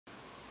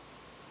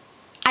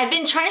I've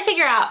been trying to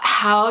figure out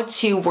how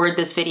to word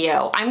this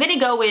video. I'm gonna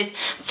go with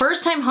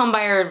first-time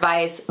homebuyer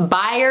advice,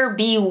 buyer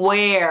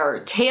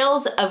beware,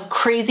 tales of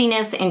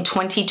craziness in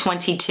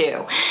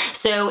 2022.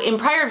 So in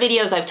prior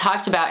videos, I've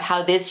talked about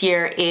how this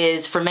year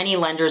is, for many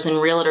lenders and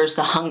realtors,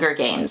 the Hunger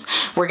Games.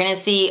 We're gonna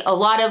see a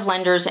lot of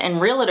lenders and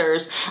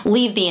realtors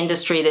leave the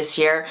industry this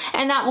year,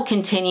 and that will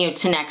continue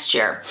to next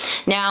year.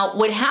 Now,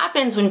 what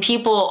happens when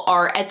people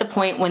are at the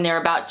point when they're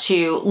about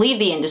to leave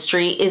the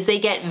industry is they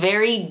get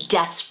very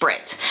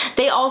desperate.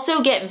 They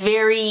also get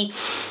very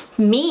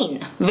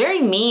mean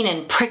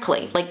and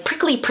prickly, like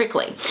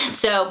prickly.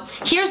 So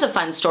here's a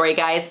fun story,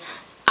 guys.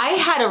 I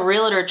had a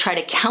realtor try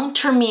to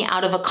counter me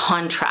out of a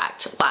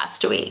contract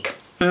last week.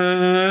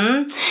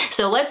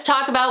 So let's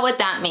talk about what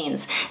that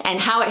means and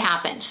how it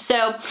happened.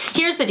 So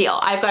here's the deal.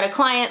 I've got a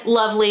client,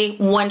 lovely,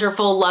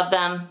 wonderful, love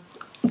them,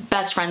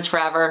 best friends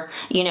forever.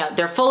 You know,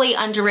 they're fully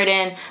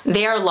underwritten,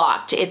 they're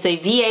locked. It's a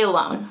VA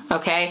loan,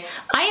 okay?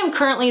 I am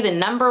currently the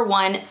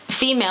 #1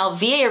 female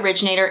VA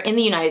originator in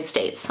the United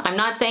States. I'm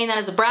not saying that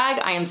as a brag,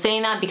 I am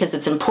saying that because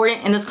it's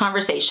important in this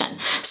conversation.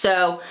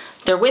 So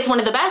they're with one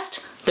of the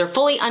best, they're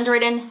fully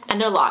underwritten, and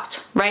they're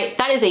locked, right?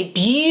 That is a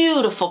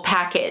beautiful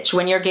package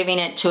when you're giving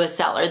it to a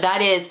seller.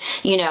 That is,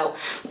 you know,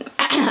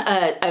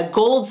 a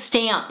gold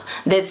stamp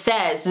that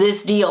says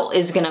this deal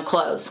is gonna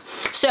close.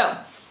 So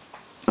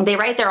they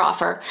write their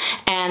offer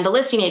and the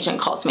listing agent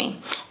calls me,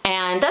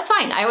 and that's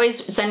fine. I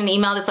always send an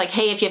email that's like,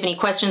 hey, if you have any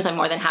questions, I'm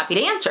more than happy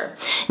to answer.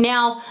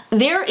 Now,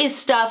 there is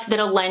stuff that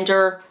a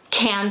lender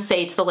can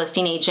say to the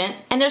listing agent,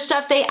 and there's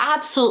stuff they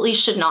absolutely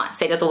should not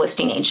say to the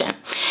listing agent.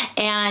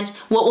 And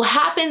what will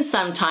happen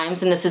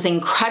sometimes, and this is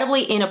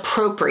incredibly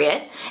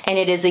inappropriate and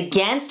it is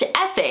against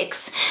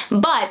ethics,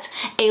 but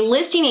a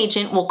listing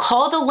agent will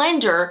call the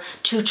lender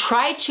to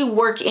try to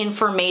work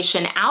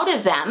information out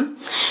of them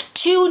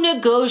to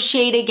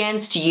negotiate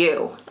against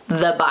you,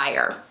 the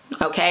buyer,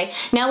 okay?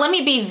 Now let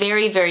me be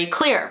very, very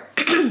clear.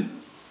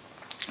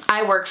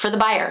 I work for the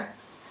buyer.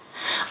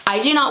 I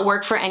do not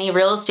work for any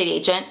real estate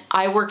agent.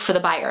 I work for the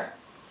buyer.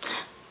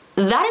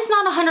 That is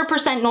not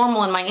 100%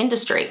 normal in my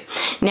industry.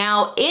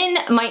 Now, in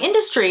my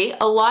industry,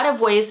 a lot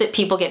of ways that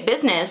people get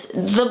business,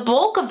 the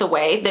bulk of the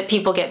way that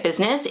people get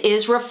business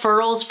is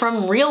referrals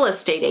from real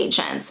estate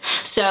agents.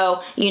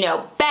 So, you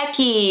know,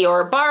 Becky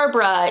or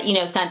Barbara, you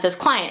know, sent this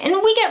client,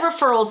 and we get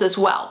referrals as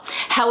well.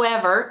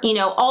 However, you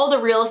know, all the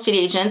real estate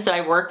agents that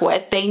I work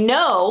with, they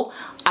know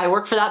I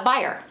work for that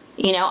buyer.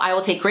 You know, I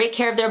will take great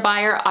care of their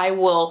buyer. I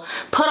will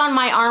put on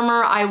my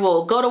armor. I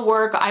will go to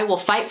work. I will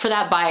fight for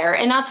that buyer.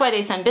 And that's why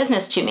they send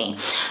business to me.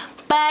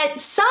 But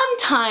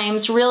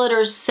sometimes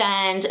realtors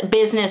send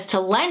business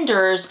to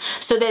lenders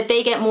so that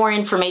they get more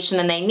information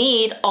than they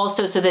need,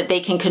 also so that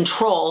they can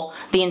control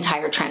the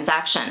entire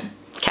transaction.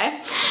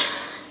 Okay?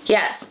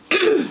 Yes.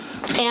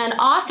 And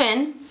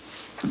often,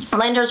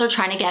 lenders are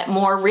trying to get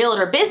more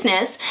realtor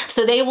business,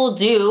 so they will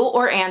do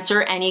or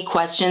answer any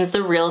questions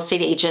the real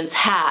estate agents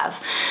have.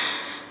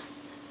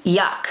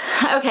 Yuck.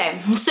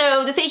 Okay,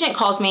 so this agent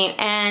calls me,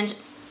 and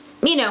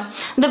you know,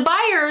 the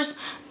buyers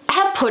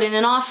have put in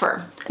an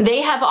offer.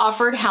 They have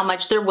offered how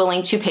much they're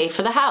willing to pay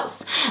for the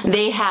house.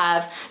 They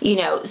have, you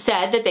know,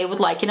 said that they would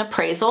like an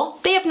appraisal.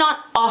 They have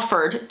not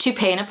offered to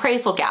pay an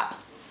appraisal gap.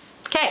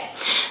 Okay,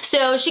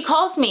 so she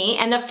calls me,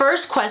 and the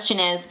first question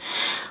is,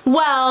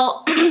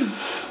 well,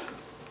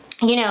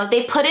 you know,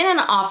 they put in an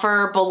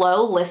offer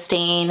below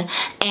listing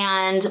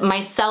and my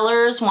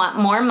sellers want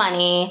more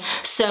money,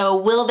 so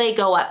will they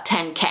go up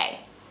 10K?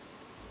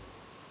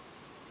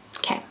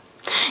 Okay.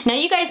 Now,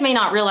 you guys may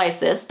not realize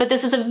this, but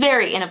this is a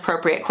very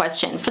inappropriate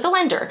question for the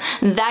lender.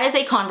 That is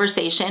a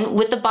conversation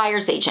with the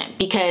buyer's agent,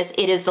 because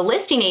it is the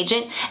listing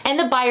agent and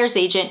the buyer's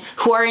agent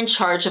who are in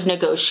charge of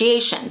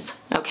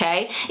negotiations,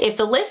 okay? If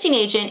the listing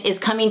agent is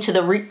coming to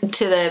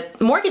the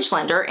mortgage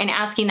lender and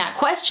asking that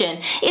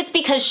question, it's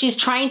because she's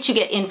trying to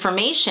get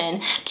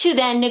information to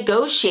then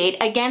negotiate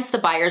against the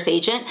buyer's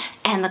agent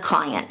and the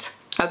client.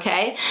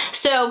 Okay,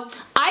 so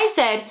I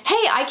said,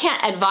 hey, I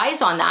can't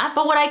advise on that,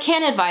 but what I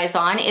can advise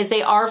on is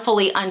they are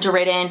fully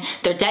underwritten,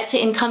 their debt to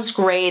income's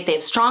great, they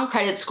have strong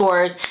credit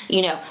scores,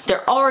 you know,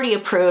 they're already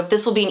approved,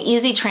 this will be an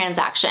easy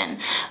transaction.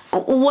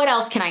 What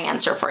else can I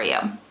answer for you?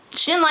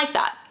 She didn't like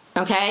that.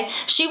 Okay,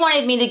 she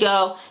wanted me to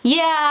go,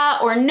 yeah,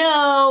 or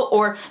no,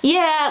 or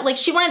yeah, like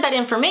she wanted that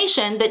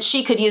information that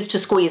she could use to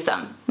squeeze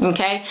them.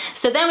 Okay,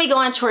 so then we go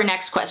on to her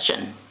next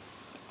question.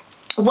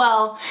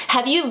 Well,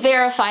 have you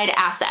verified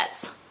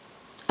assets?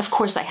 Of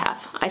course I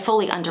have. I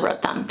fully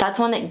underwrote them. That's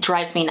one that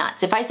drives me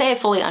nuts. If I say I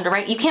fully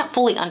underwrite, you can't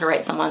fully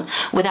underwrite someone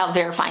without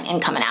verifying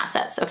income and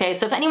assets, okay?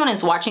 So if anyone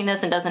is watching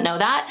this and doesn't know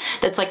that,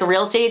 that's like a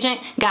real estate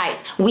agent,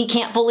 guys, we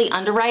can't fully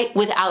underwrite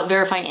without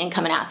verifying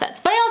income and assets.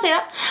 But I don't say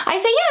that. I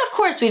say, yeah, of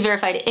course we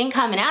verified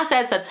income and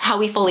assets. That's how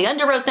we fully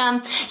underwrote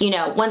them. You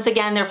know, once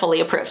again, they're fully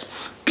approved.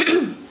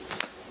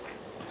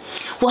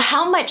 Well,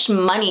 how much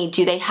money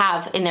do they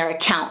have in their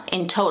account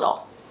in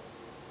total?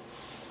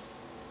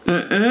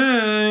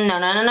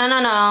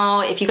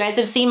 No. If you guys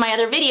have seen my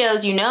other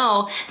videos, you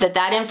know that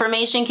that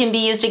information can be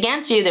used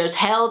against you. There's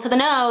hell to the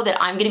no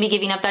that I'm going to be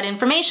giving up that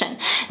information.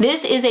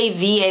 This is a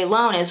VA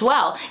loan as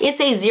well. It's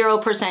a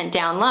 0%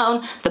 down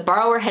loan. The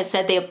borrower has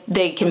said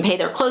they can pay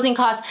their closing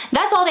costs.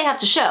 That's all they have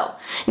to show.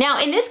 Now,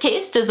 in this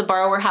case, does the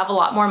borrower have a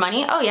lot more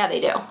money? Oh yeah, they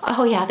do.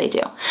 Oh yeah, they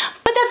do.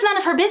 But that's none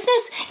of her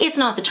business. It's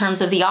not the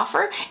terms of the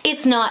offer.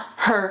 It's not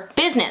her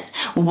business.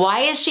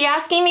 Why is she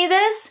asking me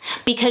this?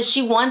 Because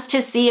she wants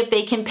to see if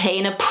they can pay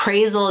an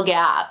appraisal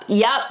gap.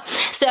 Yep.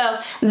 So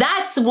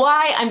that's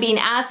why I'm being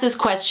asked this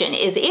question,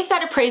 is if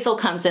that appraisal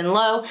comes in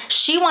low,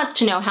 she wants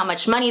to know how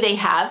much money they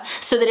have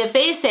so that if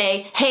they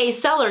say, hey,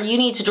 seller, you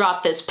need to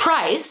drop this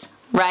price,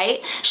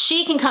 right?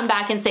 She can come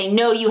back and say,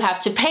 no, you have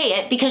to pay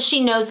it, because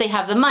she knows they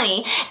have the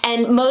money.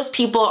 And most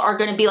people are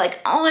going to be like,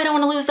 oh, I don't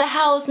want to lose the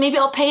house. Maybe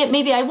I'll pay it.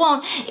 Maybe I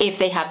won't, if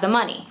they have the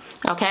money.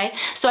 Okay.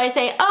 So I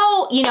say,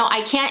 oh, you know,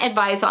 I can't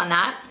advise on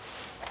that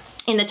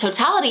in the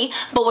totality,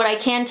 but what I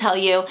can tell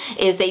you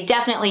is they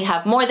definitely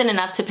have more than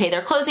enough to pay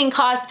their closing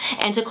costs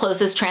and to close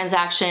this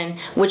transaction,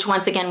 which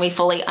once again, we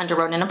fully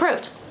underwrote and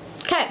approved.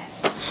 Okay.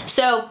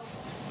 So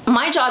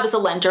my job as a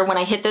lender when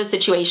I hit those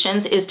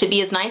situations is to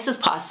be as nice as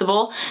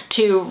possible,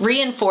 to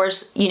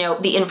reinforce, you know,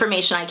 the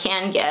information I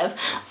can give,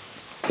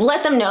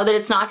 let them know that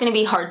it's not going to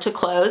be hard to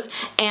close,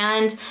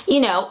 and, you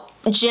know,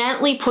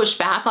 gently push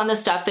back on the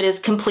stuff that is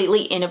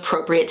completely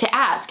inappropriate to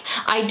ask.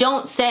 I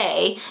don't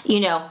say, you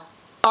know,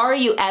 are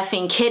you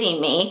effing kidding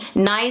me?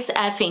 Nice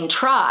effing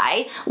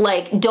try.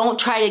 Like, don't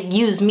try to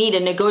use me to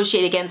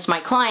negotiate against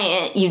my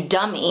client, you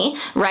dummy,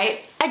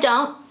 right? I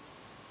don't.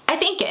 I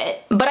think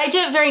it, but I do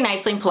it very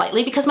nicely and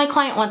politely because my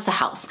client wants the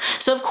house.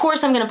 So of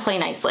course I'm gonna play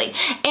nicely.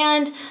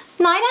 And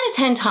 9 out of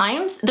 10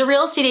 times, the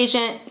real estate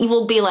agent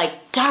will be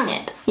like, darn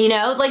it, you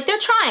know, like they're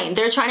trying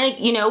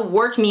to, you know,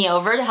 work me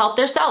over to help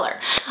their seller.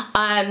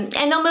 And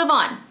they'll move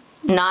on.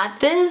 Not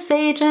this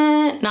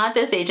agent, not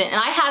this agent.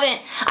 And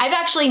I've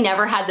actually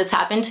never had this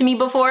happen to me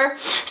before.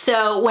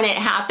 So when it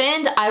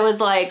happened, I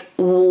was like,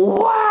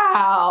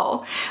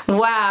 wow.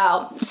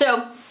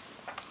 So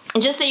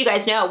just so you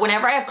guys know,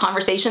 whenever I have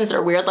conversations that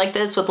are weird like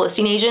this with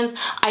listing agents,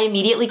 I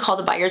immediately call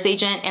the buyer's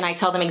agent and I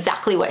tell them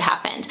exactly what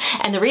happened.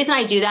 And the reason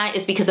I do that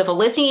is because if a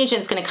listing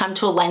agent is going to come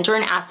to a lender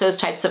and ask those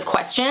types of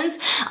questions,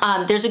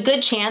 there's a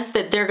good chance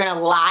that they're going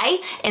to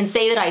lie and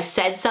say that I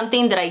said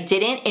something that I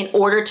didn't in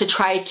order to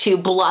try to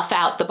bluff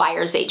out the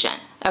buyer's agent.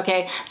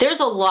 Okay, there's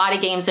a lot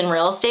of games in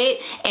real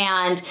estate,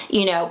 and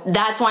you know,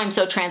 that's why I'm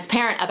so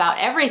transparent about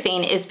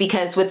everything, is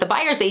because with the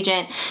buyer's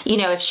agent, you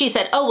know, if she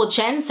said, oh, well,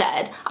 Jen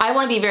said, I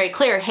want to be very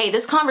clear, hey,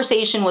 this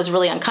conversation was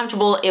really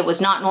uncomfortable, it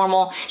was not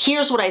normal,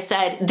 here's what I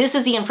said, this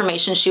is the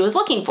information she was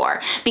looking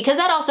for, because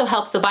that also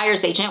helps the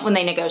buyer's agent when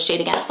they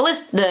negotiate against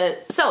the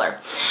seller.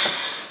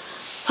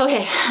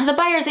 Okay, the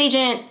buyer's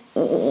agent,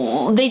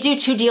 they do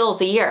 2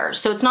 deals a year,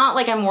 so it's not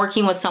like I'm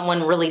working with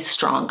someone really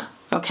strong.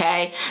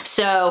 Okay,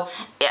 so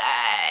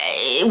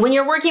when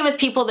you're working with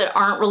people that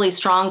aren't really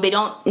strong, they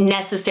don't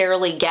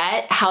necessarily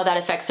get how that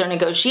affects their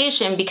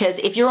negotiation, because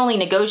if you're only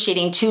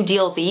negotiating 2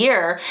 deals a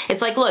year,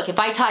 it's like, look, if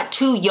I taught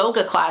 2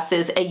 yoga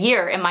classes a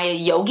year, am I a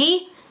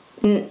yogi?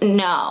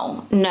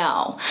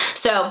 No.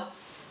 So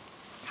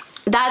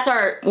that's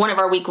one of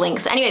our weak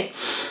links. Anyways,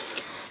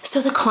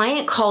 so the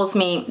client calls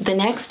me the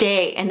next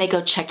day and they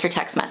go, check your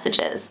text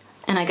messages.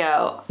 And I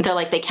go, they're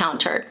like, they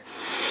countered.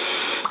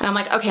 And I'm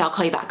like, okay, I'll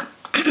call you back.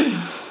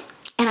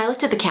 And I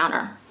looked at the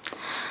counter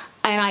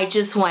and I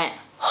just went,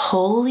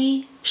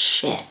 holy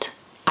shit.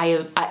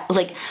 I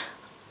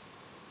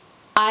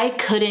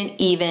couldn't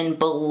even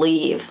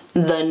believe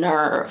the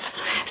nerve.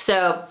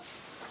 So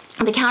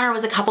the counter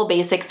was a couple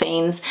basic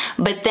things,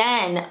 but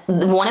then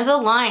one of the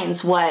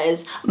lines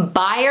was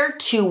buyer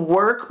to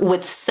work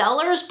with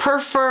seller's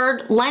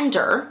preferred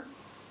lender,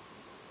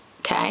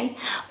 okay,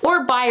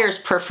 or buyer's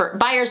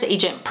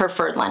agent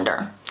preferred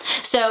lender.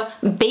 So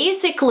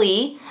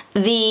basically,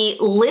 the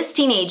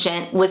listing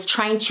agent was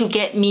trying to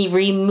get me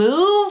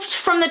removed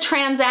from the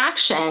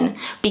transaction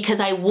because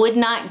I would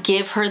not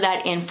give her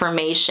that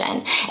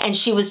information. And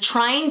she was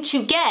trying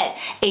to get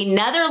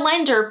another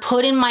lender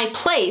put in my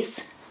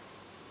place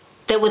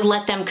that would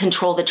let them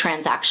control the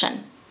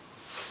transaction.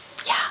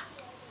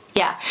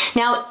 Yeah.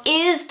 Now,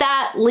 is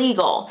that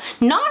legal?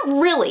 Not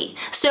really.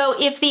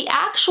 So if the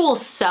actual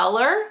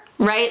seller,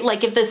 right?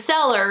 Like if the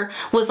seller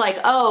was like,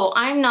 oh,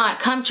 I'm not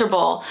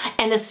comfortable,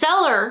 and the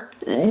seller,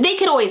 they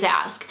could always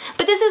ask,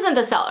 but this isn't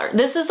the seller.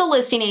 This is the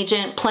listing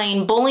agent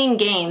playing bullying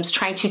games,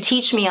 trying to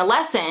teach me a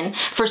lesson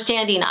for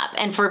standing up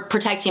and for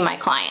protecting my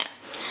client.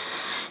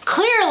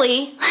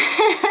 Clearly,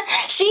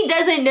 she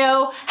doesn't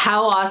know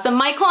how awesome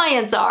my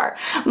clients are.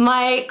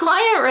 My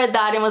client read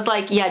that and was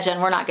like, yeah,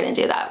 Jen, we're not gonna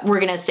do that. We're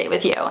gonna stay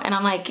with you. And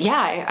I'm like, yeah,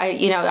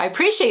 I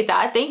appreciate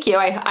that. Thank you.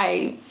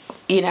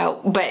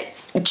 But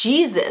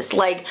Jesus,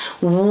 like,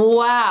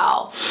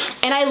 wow.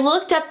 And I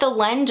looked up the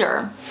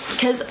lender,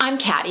 because I'm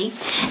catty,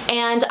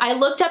 and I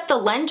looked up the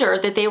lender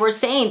that they were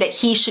saying that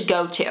he should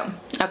go to,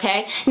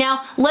 okay?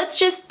 Now, let's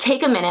just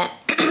take a minute.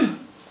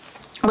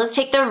 let's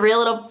take the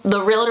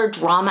realtor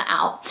drama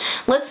out.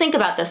 Let's think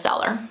about the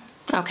seller,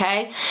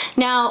 okay?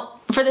 Now,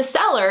 for the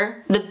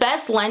seller, the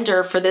best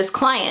lender for this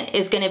client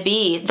is going to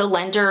be the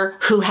lender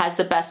who has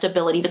the best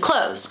ability to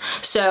close.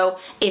 So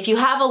if you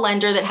have a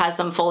lender that has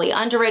them fully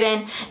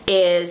underwritten,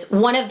 is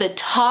one of the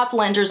top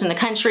lenders in the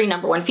country,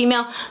 #1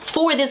 female,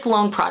 for this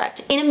loan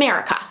product in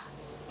America,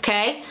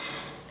 okay?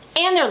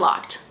 And they're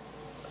locked.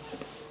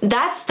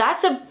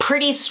 That's a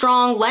pretty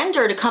strong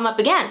lender to come up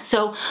against.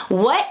 So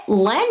what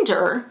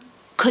lender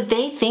could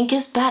they think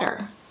is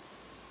better?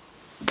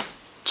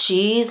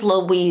 Jeez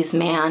Louise,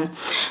 man.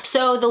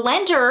 So the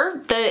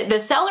lender, the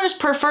seller's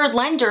preferred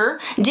lender,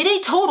 did a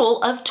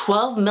total of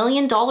 $12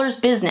 million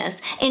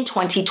business in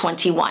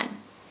 2021.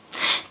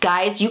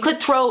 Guys, you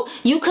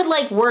could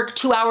like work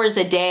 2 hours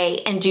a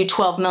day and do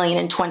 12 million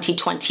in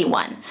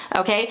 2021,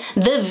 okay?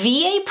 The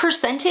VA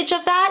percentage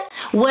of that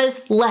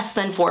was less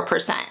than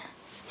 4%.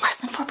 Less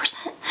than 4%?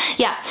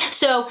 Yeah,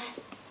 so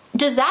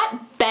does that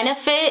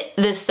benefit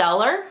the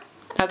seller?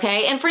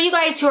 Okay, and for you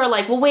guys who are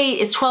like, well, wait,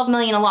 is 12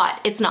 million a lot?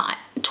 It's not.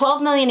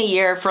 12 million a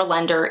year for a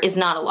lender is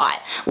not a lot.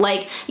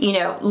 Like, you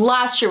know,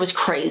 last year was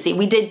crazy.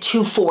 We did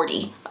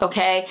 240,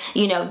 okay?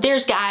 You know,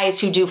 there's guys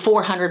who do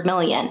 400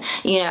 million.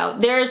 You know,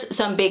 there's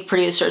some big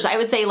producers. I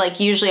would say like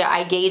usually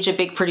I gauge a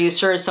big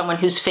producer as someone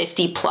who's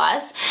 50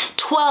 plus.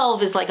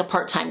 12 is like a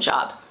part-time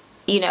job,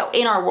 you know,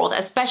 in our world,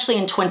 especially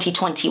in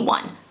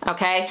 2021,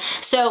 okay?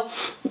 So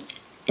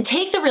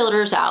take the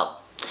realtors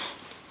out.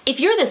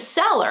 If you're the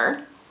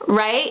seller,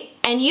 right,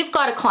 and you've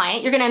got a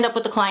client, you're gonna end up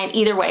with a client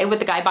either way, with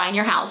the guy buying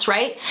your house,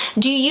 right?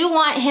 Do you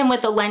want him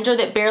with a lender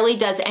that barely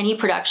does any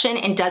production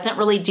and doesn't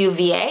really do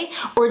VA?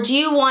 Or do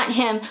you want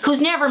him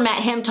who's never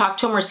met him, talked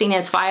to him, or seen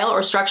his file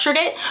or structured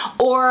it?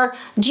 Or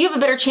do you have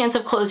a better chance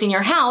of closing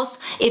your house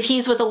if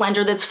he's with a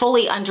lender that's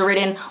fully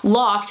underwritten,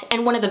 locked,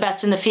 and one of the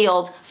best in the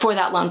field for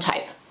that loan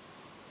type?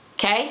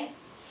 Okay?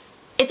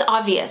 It's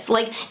obvious.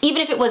 Like,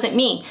 even if it wasn't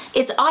me,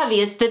 it's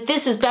obvious that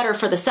this is better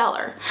for the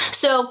seller.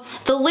 So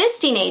the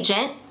listing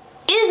agent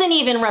isn't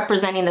even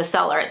representing the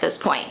seller at this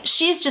point.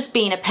 She's just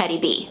being a petty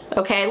bee,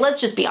 okay? Let's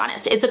just be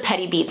honest. It's a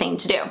petty bee thing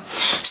to do.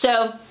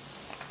 So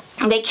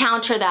they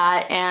counter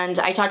that, and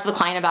I talked to the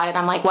client about it.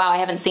 I'm like, wow, I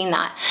haven't seen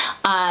that.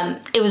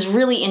 It was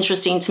really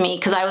interesting to me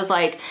because I was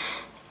like,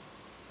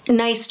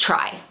 nice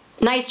try.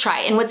 Nice try.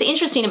 And what's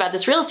interesting about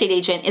this real estate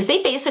agent is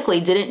they basically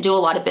didn't do a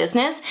lot of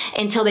business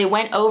until they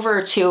went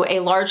over to a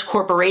large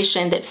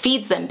corporation that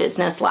feeds them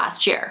business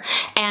last year.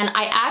 And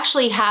I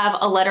actually have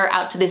a letter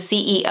out to the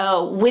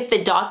CEO with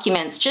the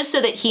documents just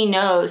so that he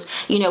knows,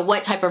 you know,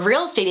 what type of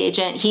real estate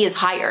agent he has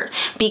hired,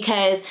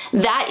 because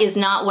that is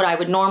not what I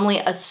would normally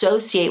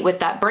associate with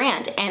that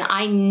brand. And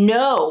I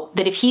know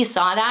that if he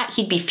saw that,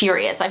 he'd be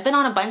furious. I've been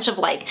on a bunch of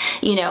like,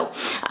 you know,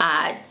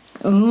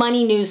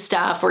 money news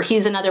stuff where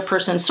he's another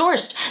person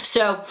sourced.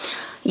 So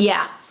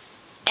yeah,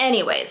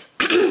 anyways,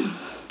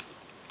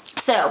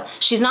 so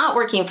she's not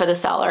working for the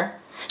seller.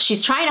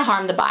 She's trying to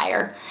harm the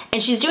buyer,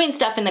 and she's doing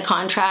stuff in the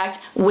contract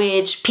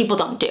which people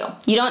don't do.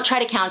 You don't try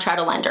to counter out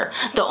a lender.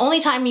 The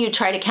only time you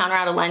try to counter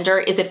out a lender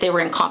is if they were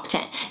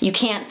incompetent. You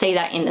can't say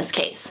that in this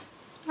case,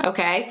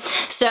 okay?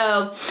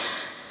 So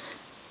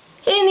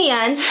in the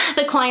end,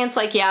 the client's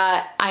like,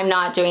 yeah, I'm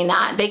not doing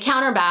that. They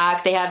counter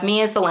back, they have me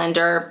as the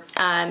lender,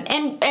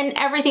 and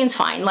everything's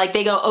fine. Like,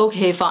 they go,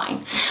 okay,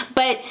 fine.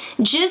 But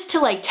just to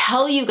like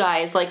tell you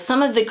guys, like,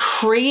 some of the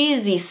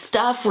crazy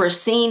stuff we're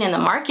seeing in the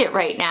market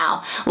right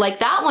now, like,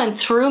 that one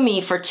threw me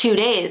for 2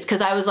 days,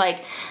 because I was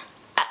like,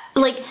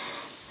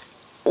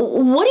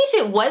 what if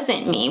it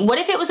wasn't me? What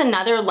if it was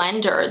another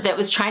lender that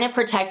was trying to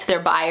protect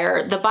their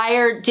buyer? The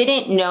buyer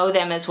didn't know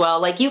them as well.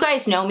 Like, you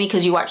guys know me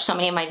because you watch so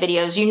many of my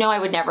videos. You know I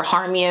would never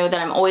harm you, that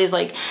I'm always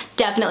like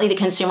definitely the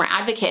consumer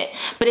advocate.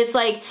 But it's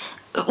like,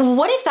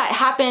 what if that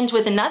happened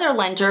with another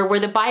lender where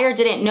the buyer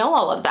didn't know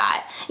all of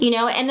that, you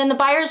know, and then the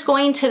buyer's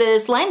going to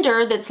this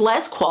lender that's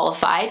less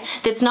qualified,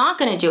 that's not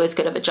going to do as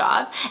good of a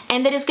job,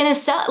 and that is going to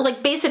sell,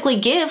 like, basically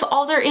give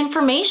all their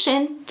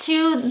information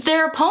to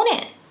their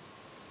opponent.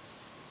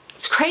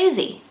 It's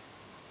crazy.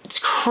 It's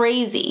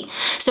crazy.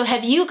 So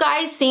have you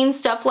guys seen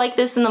stuff like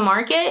this in the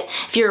market?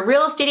 If you're a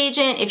real estate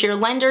agent, if you're a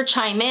lender,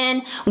 chime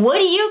in. What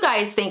do you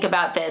guys think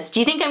about this? Do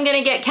you think I'm going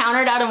to get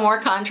countered out of more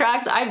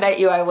contracts? I bet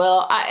you I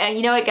will.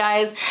 You know what,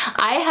 guys?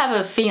 I have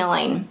a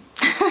feeling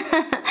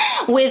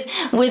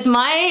with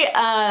my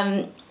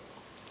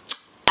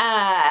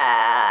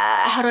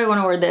how do I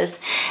want to word this?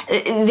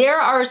 There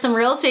are some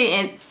real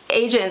estate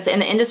agents in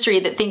the industry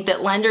that think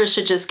that lenders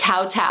should just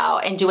kowtow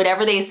and do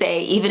whatever they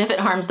say, even if it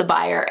harms the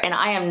buyer, and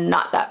I am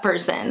not that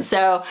person.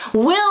 So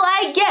will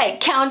I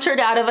get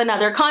countered out of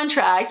another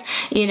contract?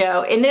 You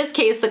know, in this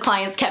case, the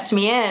clients kept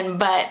me in,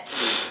 but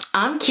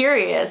I'm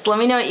curious. Let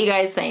me know what you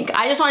guys think.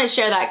 I just want to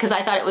share that because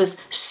I thought it was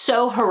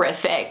so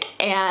horrific,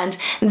 and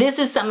this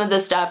is some of the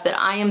stuff that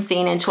I am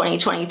seeing in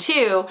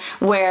 2022,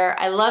 where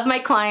I love my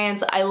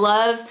clients. I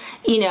love,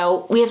 you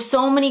know, we have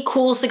so many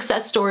cool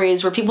success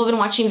stories where people have been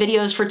watching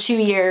videos for 2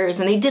 years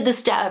and they did the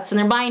steps and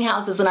they're buying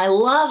houses, and I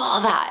love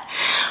all that.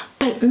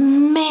 but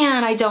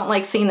man, I don't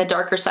like seeing the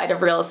darker side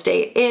of real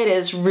estate. It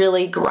is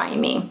really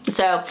grimy.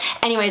 So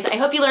anyways, I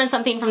hope you learned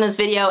something from this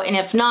video, and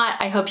if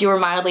not, I hope you were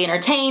mildly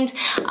entertained.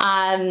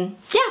 Yeah,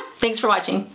 thanks for watching.